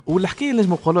والحكايه اللي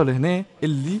نجم نقولها لهنا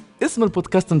اللي اسم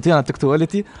البودكاست نتاعنا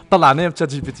تكتواليتي طلعناه بتشات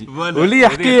جي بي تي ولي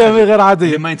حكايه غير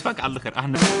عاديه ما يتفك على الاخر.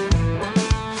 احنا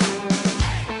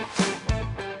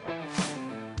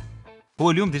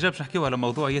هو اليوم ديجا باش نحكيو على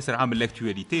موضوع ياسر عامل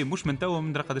لاكتواليتي، مش من توا،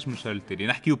 من قداش من شهر التالي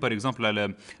نحكيو بار اكزومبل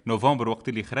على نوفمبر وقت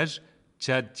اللي خرج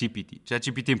تشات جي بي تي. تشات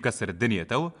جي بي تي مكسر الدنيا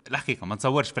توا، الحقيقه ما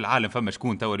نتصورش في العالم فما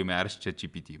شكون توا اللي ما يعرفش تشات جي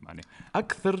بي تي. معناها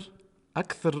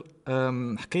اكثر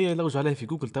حكايه يلوج عليها في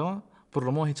جوجل توا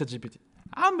بورلمون هي تشات جي بي تي.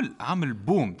 عامل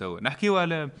بوم توا. نحكيو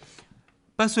على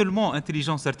pas seulement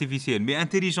intelligence artificielle mais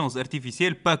intelligence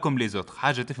artificielle pas comme les autres.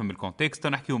 حاجه تفهم الكونتكست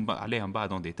نحكيو عليها من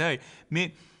بعد اون ديتاي.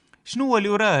 مي شنو هو اللي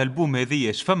وراه البوم هذه؟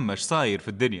 اش فما اش صاير في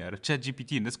الدنيا؟ تشات جي بي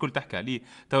تي الناس كل تحكي عليه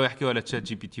توا، يحكيوا على تشات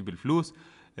جي بي تي بالفلوس.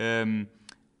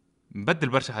 مبدل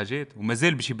برشا حاجات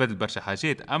ومازال باش يبدل برشا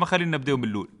حاجات. اما خلينا نبداو من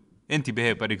الاول. انت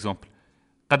بها بار اكزومبل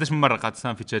قداش من مره قاعد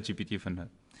تستعمل في تشات جي بي تي في النهار؟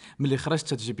 ملي خرجت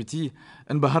تشات جي بي تي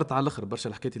انبهرت على الاخر برشا.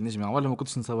 الحكايه اللي نجمع ولا ما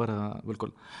كنتش نصورها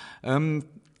بالكل.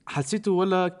 حسيته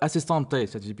ولا اسيستون تاعي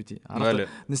تشات جي بي تي. عرفت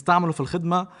نستعمله في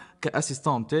الخدمه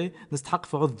كاسيستون تاعي. نستحق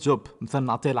في عوض جوب مثلا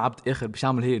نعطيه العبد اخر باش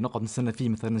يعمل هي نقعد نستنى فيه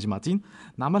مثلا جمعتين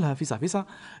نعملها في ساعه.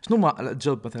 شنو ما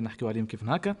الجوب مثلا نحكيو عليهم كيف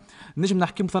هكا. نجم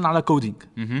نحكي مثلا على كودينج.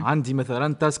 عندي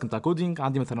مثلا تاسك نتاع كودينج،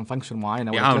 عندي مثلا فانكشن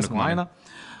معينه ولا كلاس معينه،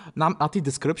 نعطيه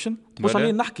ديسكريبشن باش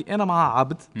عليه نحكي انا مع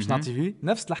عبد باش نعطيه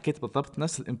نفس الحكايه بالضبط،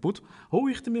 نفس الانبوت، هو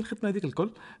يختم لي الخدمه هذيك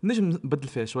الكل. نجم نبدل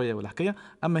فيها شويه ولا حكايه،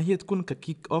 اما هي تكون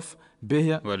ككيك اوف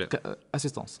باهيه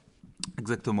كاسيستانس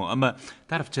اكزاكتومون. اما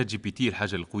تعرف تشات جي بي تي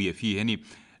الحاجه القويه فيه يعني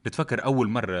نتفكر اول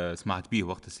مره سمعت به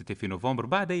وقت الستة في نوفمبر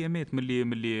بعد ايامات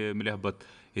ملي هبط.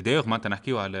 دايوغ معناتها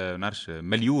نحكيو على نعرفش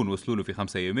مليون وصلوا له في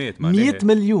 5 ايامات. 100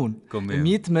 مليون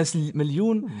 100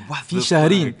 مليون في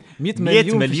شهرين. 100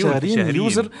 مليون في شهرين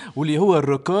يوزر، واللي هو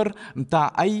الريكور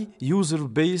نتاع اي يوزر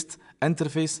بيست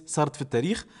انترفيس صارت في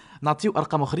التاريخ. نعطيو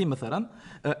ارقام اخرين مثلا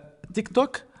تيك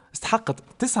توك استحقت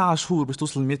 9 شهور باش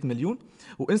توصل 100 مليون،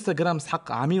 وانستغرام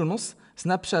استحق عامين ونص،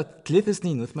 سناب شات 3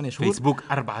 سنين و8 شهور، فيسبوك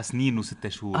 4 سنين و6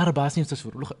 شهور. 4 سنين و6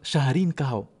 شهور، شهرين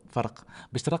كهو فرق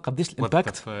باش ترى قديش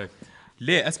الامباكت.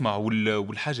 ليه اسمع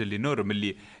والحاجه اللي نورم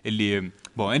اللي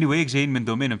بون اني واي جايين من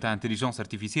دومين نتاع انتليجنس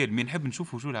ارتيفيسيال. مين نحب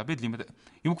نشوفوا شو العباد اللي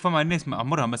يمكن فما الناس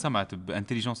عمرها ما سمعت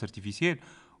بانتليجنس ارتيفيسيال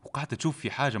وقاعده تشوف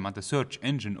في حاجه معناتها سيرش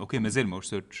انجن. اوكي مازال ما هو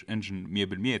سيرش انجن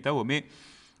 100% توا، مي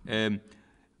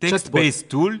تكست بيس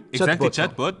تول اكزاكتلي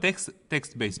تشات بوت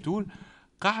تكست بيس تول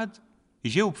قاعد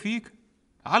يجاوب فيك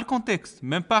على الكونتكست،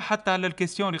 ميم با حتى على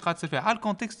الكيستيون اللي قاعد تصير فيها، على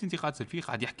الكونتكست انت قاعد تصير فيه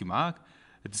قاعد يحكي معاك.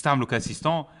 تستعمله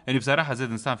كاسيستون. يعني بصراحه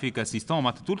زاد نستعمل فيه كاسيستون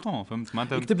معناتها طول الوقت. فهمت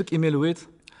معناتها يكتب لك ايميلات.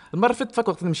 المره فاتت فك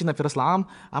وقت مشينا في راس العام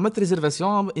عملت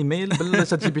ريزيرفاسيون ايميل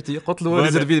بالشات جي بي تي، قلت له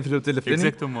ريزيرفي في الهوتيل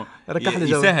الفلاني ركح لي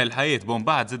جو. يسهل الحياه. بون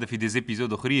بعد زاد في دي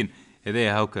ايبيزود اخرين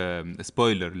هذايا هاوكا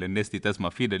سبويلر للناس اللي تسمع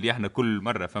فينا اللي احنا كل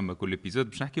مره فما كل ايبيزود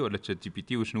باش نحكيو على تشات جي بي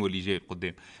تي وشنو اللي جاي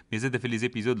قدام. مي زاد في لي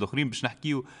ايبيزود الاخرين باش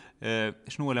نحكيو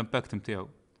شنو هو الامباكت نتاعو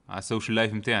على السوشيال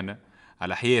لايف نتاعنا،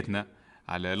 على حياتنا،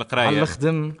 على القرايه،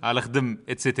 على الخدم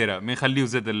اتسيتيرا. ما نخليو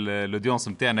زاد الاودينس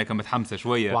نتاعنا كما متحمسه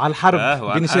شويه وعلى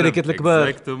الحرب بين الشركات الكبار.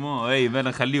 اكزاكتومون. اي ما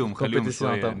نخليهم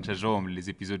شويه نشجعهم لي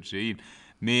ايبيزود جايين.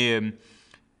 مي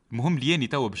المهم لياني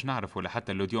توا باش نعرف ولا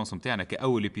حتى الاودينس نتاعنا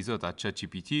كاول ايبيزود على تشات جي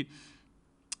بي تي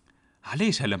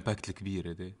علاش هالامباكت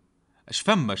الكبير هذا؟ اش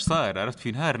فما اش صار؟ عرفت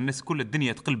في نهار الناس كل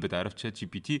الدنيا تقلبت. عرفت تشات جي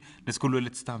بي تي الناس كلها اللي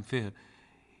تستعمل فيها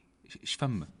اش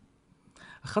فما؟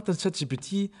 خاطر تشات جي بي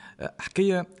تي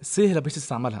حكايه سهله باش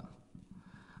تستعملها.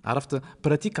 عرفت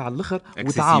براتيك على الاخر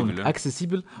وتعاونك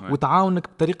اكسسيبل وتعاونك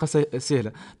بطريقه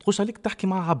سهله. تخش عليك تحكي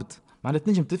مع عبد معناها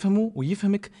تنجم تفهمه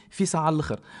ويفهمك في ساعه على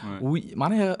الاخر.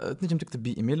 ومعناها تنجم تكتب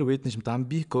بيه ايميل وتنجم تعمل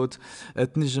بيه كود،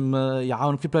 تنجم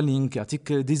يعاونك في بلانينغ،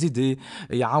 يعطيك دي زيدي،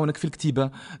 يعاونك في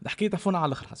الكتيبه. الحكايه تحفونا على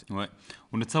الاخر حسين.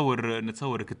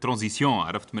 ونتصورك الترانزيسيون.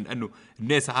 عرفت من انه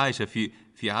الناس عايشه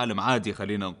في عالم عادي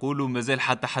خلينا نقولوا مازال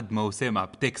حتى حد ما هو سامع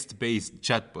بتكست بيست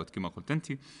شات بوت كما قلت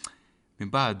انت. من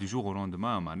بعد يجو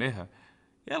روندمان معناها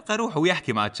يلقى روحه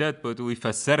ويحكي مع تشات بوت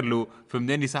ويفسر له.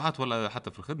 فمداني ساعات ولا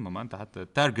حتى في الخدمه ما انت حتى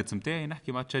التارجتس نتاعي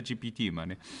نحكي مع تشات جي بي تي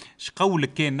معناها اش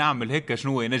قولك كان نعمل هيك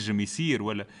شنو ينجم يصير.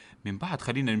 ولا من بعد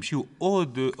خلينا نمشيو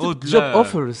اود جوب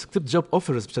اوفرز. كتبت جوب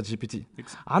اوفرز بشات جي بي تي.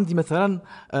 عندي مثلا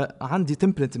عندي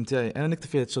تمبلت نتاعي انا نكتب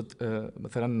فيها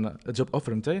مثلا جوب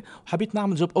اوفر نتاعي وحبيت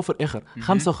نعمل جوب اوفر اخر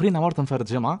 5 اخرين عمرت فرد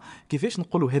جامعه. كيفاش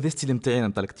نقولوا هذا ستيل نتاعي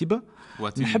نتاع الكتيبه.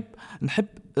 نحب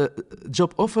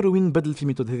جوب اوفر وين نبدل في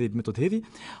ميثود هذه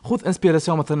خذ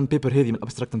انسبيراسيون مثلا بيبر هذه من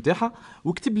الابستراكت نتاعها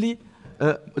واكتب لي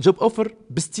جوب اوفر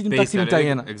بالستيل نتاع التيم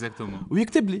نتاعي انا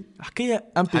ويكتب لي حكايه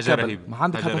امبيكابل ما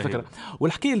عندك حتى فكره.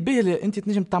 والحكايه الباهيه اللي انت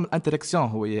تنجم تعمل انتراكسيون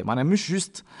هو معناها مش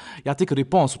جوست يعطيك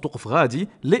ريبونس وتوقف غادي،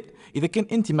 لا اذا كان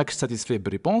انت ماكش ساتيسفاي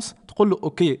بالريبونس تقول له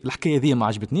اوكي الحكايه ذي ما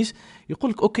عجبتنيش،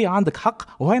 يقول لك اوكي عندك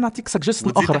حق وهاي نعطيك سجستن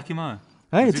اخرى تحكي معاه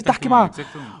هاي تحكي معاه.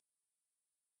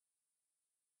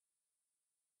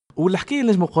 والحكايه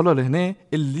اللي نجم نقولوا لهنا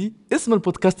اللي اسم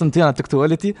البودكاست نتاعنا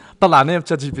تكتواليتي طلعناه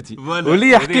بشات جي بي تي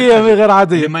ولي حكايه غير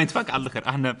عاديه ما يتفك على الاخر.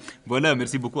 احنا فوالا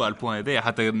ميرسي بوكو على البوين هذا،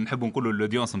 حتى نحبوا نقولوا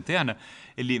للاودينس نتاعنا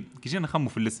اللي كي جينا نخموا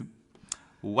في الاسم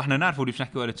واحنا نعرفوا اللي باش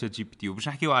نحكيوا على تشات جي بي تي وباش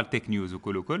نحكيوا على التك نيوز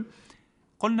وكل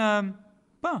قلنا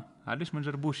علاش ما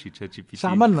نجربوش تشات جي بي تي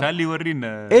خلي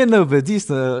يورينا. انا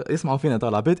بديت يسمعوا فينا طال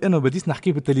العباد، انا بديت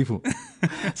نحكي بالتليفون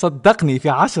صدقني في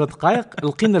 10 دقائق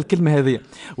لقينا الكلمه هذه.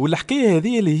 والحكايه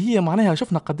هذه اللي هي معناها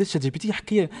شفنا قداش شات جي بي تي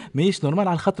حكايه ماهيش نورمال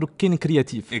على خاطره كان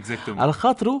كرياتيف على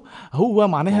خاطره هو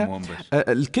معناها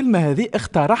الكلمه هذه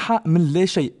اخترعها من لا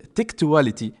شيء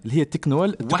تكتواليتي اللي هي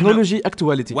تكنولوجي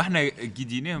اكتواليتي واحنا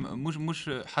قيديناه مش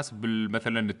حسب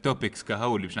مثلا التوبكس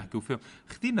كهو اللي باش نحكيو فيهم،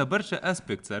 خدينا برشا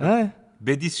اسبيكتس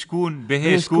بديس شكون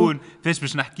بهي شكون فاش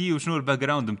باش نحكي وشنو الباك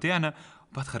جراوند نتاعنا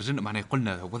بعد خرجنا معناها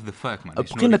قلنا وات ذا فاك معناها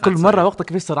بقينا كل مره وقتها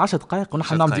كيفاش صار 10 دقائق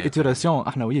ونحن نعمل دي ايتيراسيون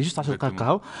احنا وياه جوست 10 دقائق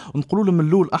هاو ونقولوا له من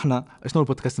الاول احنا شنو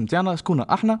البودكاست نتاعنا شكون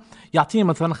احنا يعطينا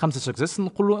مثلا 5 سكسس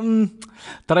نقول له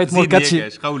تريت مور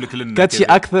كاتشي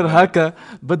اكثر هكا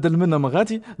بدل منه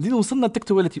مغاتي لين وصلنا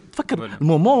تكتواليتي. تفكر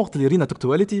المومون وقت اللي رينا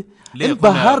تكتواليتي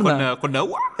انبهرنا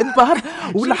انبهر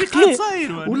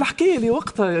والحكايه اللي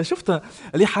وقتها شفتها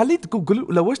اللي حليت جوجل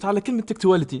ولوجت على كلمه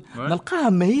تكتواليتي نلقاها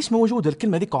ماهيش موجوده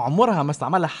الكلمه هذيك عمرها ما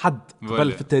استعملها حد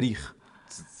قبل في التاريخ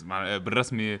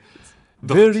بالرسمي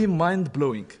very mind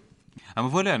blowing. اما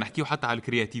فوالا نحكيو حتى على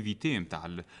الكرياتيفيتي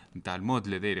نتاع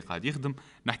الموديل هذا اللي قاعد يخدم،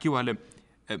 نحكيو على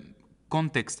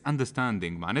context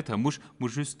understanding معناتها مش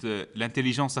جوست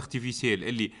الانتليجنس ارتيفيسيال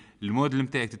اللي الموديل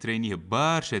نتاعك تترينيه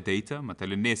برشا داتا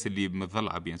مثلا الناس اللي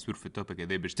متضلعه بيان سور في التوبيك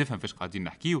هذا باش تفهم فاش قاعدين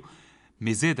نحكيو،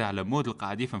 مزيد على موديل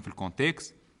قاعد يفهم في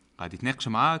الكونتكست قاعد يتناقش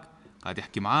معاك قاعد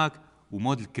يحكي معاك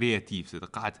وموديل كرياتيف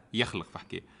قاعد يخلق في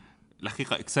حكايه.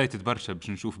 الحقيقه اكسايتد برشا باش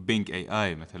نشوف بينج اي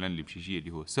اي مثلا اللي باش يجي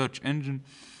اللي هو سيرش انجن.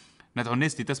 ندعو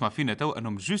الناس اللي تسمع فينا تو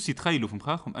انهم جوست يتخيلوا في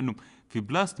مخاخهم انه في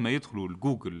بلاصه ما يدخلوا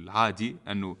الجوجل عادي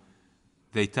انه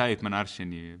ذي تايب ما نعرفش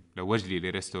يعني لو وجلي لي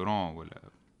ريستوران ولا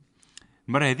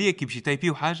المره هذه كي باش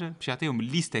يتايبيو حاجه باش يعطيهم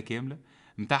الليسته كامله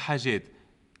نتاع حاجات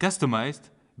كاستمايزد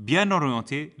بيان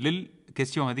اورينتي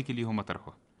للكيستيون هذيك اللي هما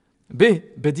طرحوها.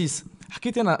 بديس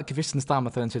حكيت انا كيفاش نستعمل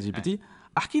مثلا شات جي بي تي،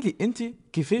 احكي لي انت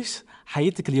كيفاش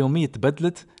حياتك اليوميه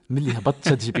تبدلت ملي هبطت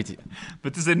شات جي بي تي. ما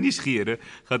تسالنيش خير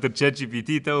خاطر شات جي بي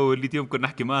تي تو اللي يمكن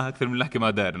نحكي معها اكثر من نحكي مع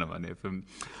دارنا معناها فهم.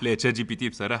 لا شات جي بي تي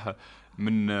بصراحه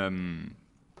من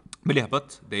ملي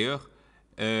هبط دايوغ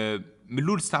من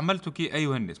الاول استعملته كي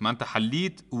ايها الناس معناتها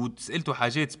حليت وسالته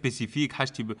حاجات سبيسيفيك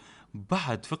حاجتي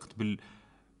بعد فقت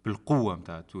بالقوه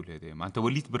نتاع التول هذا معناتها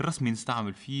وليت بالرسمي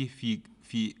نستعمل فيه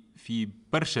في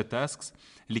برشا تاسكس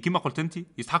اللي كما قلت انت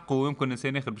يستحقوا يمكن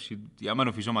انسان اخر باش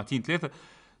يعملوا في جمعتين 3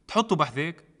 تحطوا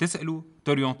بحذاك تسالوا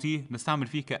توريونتيه نستعمل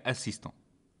فيه كاسيستون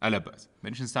على باس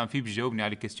مانيش نستعمل فيه باش يجاوبني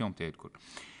على الكيستيون تاعي الكل.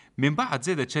 من بعد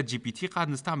زاد تشات جي بي تي قاعد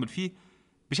نستعمل فيه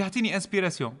باش يعطيني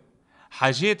انسبيراسيون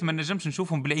حاجات ما نجمش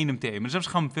نشوفهم بالعين نتاعي ما نجمش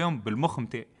نخمم فيهم بالمخ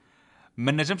نتاعي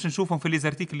ما نجمش نشوفهم في لي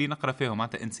زارتيكل اللي نقرا فيهم.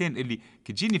 معناتها انسان اللي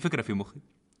كي تجيني فكره في مخي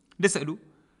نساله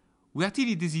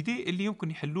ويعطيني دي زيدي اللي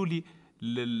يمكن يحلوا لي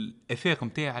الافاق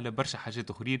نتاعي على برشا حاجات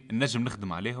اخرين نجم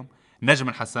نخدم عليهم نجم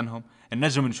نحسنهم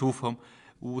نجم نشوفهم.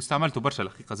 واستعملته برشا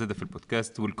الحقيقه زاده في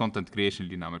البودكاست والكونتنت كرييشن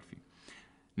اللي نعمل فيه.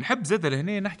 نحب زاده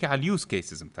لهنا نحكي على اليوز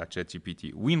كيسز نتاع تشات جي بي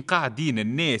تي وين قاعدين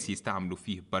الناس يستعملوا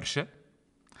فيه برشا.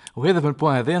 وهذا في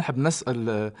البوين هذا نحب نسال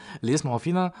اللي يسمعوا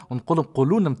فينا ونقول لهم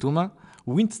قولوا لنا انتوما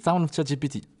وين تستعملوا في تشات جي بي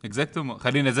تي. اكزاكتومون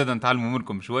خلينا زاد نتعلموا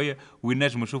منكم شويه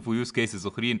ونجموا نشوفوا يوز كيسز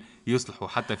اخرين يصلحوا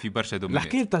حتى في برشا دومينات.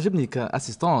 الحكايه اللي تعجبني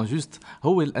كاسيستون جوست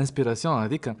هو الانسبيراسيون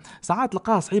هذيك ساعات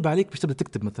تلقاها صعيبه عليك باش تبدا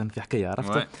تكتب مثلا في حكايه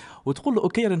عرفت وتقول له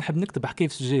اوكي انا نحب نكتب حكايه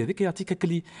في السجيه هذيك يعطيك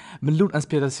كلي من لون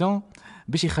انسبيراسيون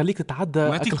باش يخليك تتعدى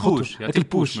اكل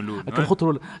بوش اكل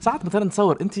خطوه. ساعات مثلا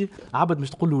تصور انت عبد مش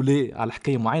تقول له لا على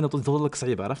حكايه معينه تظل لك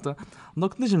صعيبه عرفت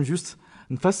دونك نجم جوست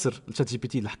نفسر الشات جي بي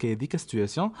تي الحكايه ديك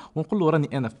سيتوياسيون ونقول له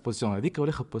راني انا في بوزيشن هذيك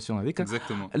ولا في بوزيشن هذيك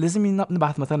لازم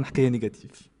نبعث مثلا حكايه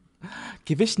نيجاتيف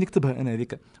كيفاش نكتبها انا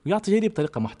هذيك ويعطيها لي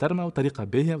بطريقه محترمه وطريقه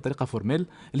باهيه وطريقه فورميل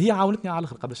اللي هي عاونتني على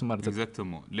الاخر قبل شمار.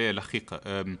 اكزاكتومون لا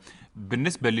الحقيقه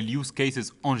بالنسبه لليوز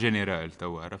كيسز اون جينيرال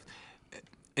تو عرفت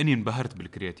اني انبهرت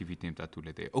بالكرياتيفيتي نتاع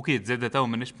الولاد. اوكي زاد تو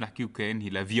ماناش بنحكيو كاني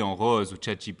لا في اون روز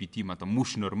وتشات جي بي تي معناتها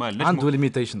مش نورمال، عنده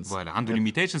ليميتيشنز. فوالا عنده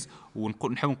ليميتيشنز،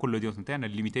 ونقول نحاول نقول للاودينس نتاعنا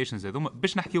الليميتيشنز هذوما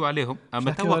باش نحكيو عليهم.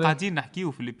 اما توا قاعدين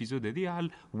نحكيو في الابيزود هذه على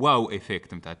الواو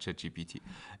ايفكت نتاع تشات جي بي تي.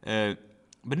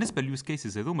 بالنسبه لليوز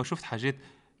كيسز هذوما شفت حاجات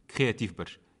كرياتيف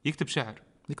برشا.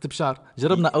 يكتب شعر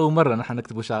جربنا اول مره نحن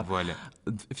نكتبوا شعر. فوالا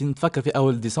في نتفكر في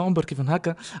اول ديسمبر كيف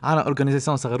هكا عنا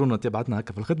اورغانيزاسيون صغرونا تبعتنا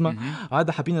هكا في الخدمه،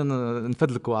 عاد حابين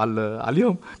نفدلكوا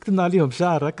عليهم، كتبنا عليهم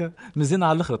شعر هكا مزيان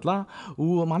على الاخر طلع،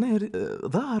 ومعناه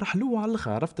ظاهر حلو على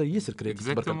الاخر، عرفت ياسر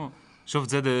كرياتيف. شفت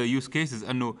زاد يوز كيسز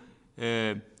انه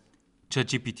تشات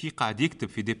جي بي تي قاعد يكتب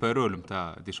في دي بارول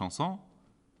نتاع دي شانسون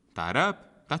تاع راب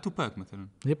تاع توباك مثلا.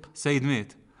 يب سيد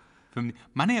مات، فهمني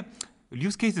معناها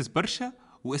اليوز كيسز برشا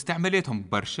واستعمالاتهم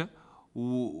برشا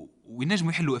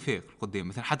وينجموا يحلوا افاق قدام.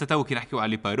 مثلا حتى تو كي نحكيو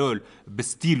على بارول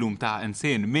بستيلو نتاع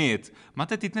انسان مات،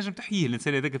 معناتها تنجم تحييه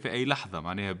الانسان هذاك في اي لحظه،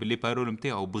 معناها باللي بارول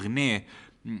نتاعو بغناه.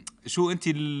 شو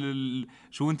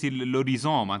انت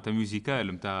لوريزون معناتها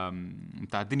ميوزيكال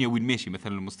نتاع الدنيا وين ماشي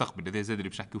مثلا المستقبل. هذا زاد اللي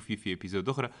باش نحكيو فيه في ابيزود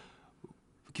اخرى،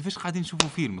 كيفاش قاعدين نشوفوا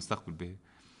فيه المستقبل به.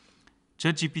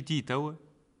 تشات جي بي تي تو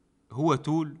هو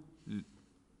تول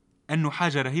انه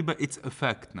حاجه رهيبه. اتس ا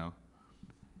فاكت ناو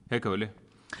هيك ولا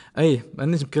اي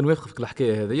النجم كان واقف في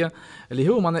الحكايه هذه اللي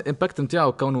هو معنى الامباكت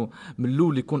نتاعو كونه من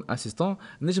الاول يكون اسيستون.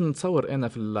 نجم نتصور انا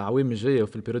في العوام الجايه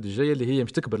وفي البيريود الجايه اللي هي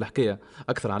مش تكبر الحكايه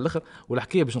اكثر على الاخر،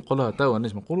 والحكايه باش نقولها تو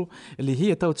نجم نقولوا اللي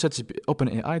هي تو تشات جي بي اوبن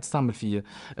اي اي تستعمل في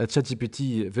تشات جي بي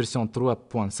تي فيرسيون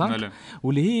 3.5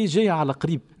 واللي هي جايه على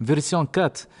قريب فيرسيون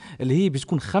 4 اللي هي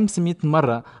بتكون 500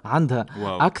 مره عندها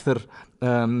اكثر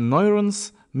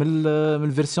نيورونز من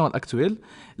الفيرسيون الاكتويل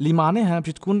اللي معناها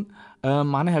باش تكون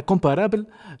معناها كومبارابل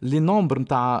للنمبر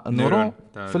نتاع النورون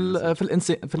في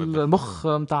الانسان في المخ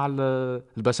نتاع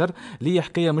البشر، اللي هي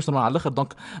حكايه مش نورمال على الاخر.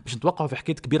 دونك باش نتوقعوا في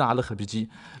حكايه كبيره على الاخر بيجي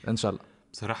ان شاء الله.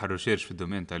 بصراحه الريسيرش في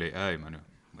الدومين تاع الاي اي معناها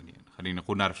خلينا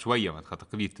نقول نعرف شويه مع خاطر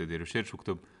قريت دي ريسيرش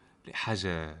وكتب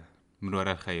حاجه من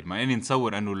وراء الخير. ما اني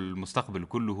نتصور انه المستقبل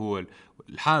كله هو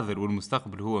الحاضر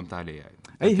والمستقبل هو نتاع الاي اي.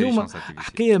 اي هما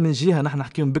حكايه من جهه نحن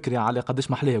نحكيهم بكري على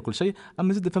قداش محليها كل شيء،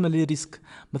 اما زيد فما لي ريسك.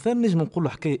 مثلا نجم نقولوا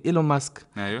حكايه ايلون ماسك.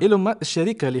 أيوه. ايلون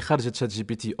الشركه اللي خرجت شات جي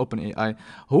بي تي اوبن اي اي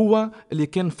هو اللي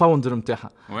كان فاوندر نتاعها.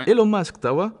 ايلون ماسك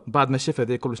توا بعد ما شاف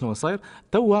هذا كله شنو صاير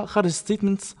توا خرج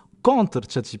ستيتمنتس كونتر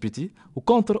شات جي بي تي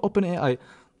وكونتر اوبن اي اي.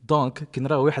 دونك كي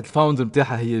نرى واحد الفاوندر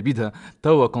نتاعها هي بيدها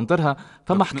توا كونترها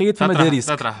فما حكايه فما داريس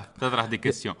تطرح دي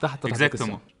كيسيون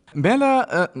اكزاكتومون.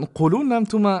 بالا نقولوا لنا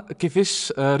انتم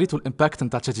كيفاش ريتوا الامباكت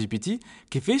نتاع تشات جي بي تي،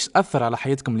 كيفاش اثر على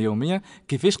حياتكم اليوميه،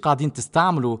 كيفاش قاعدين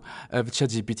تستعملوا بتشات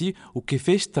جي بي تي،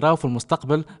 وكيفاش تراو في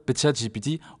المستقبل بتشات جي بي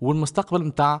تي والمستقبل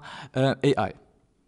نتاع اي اي.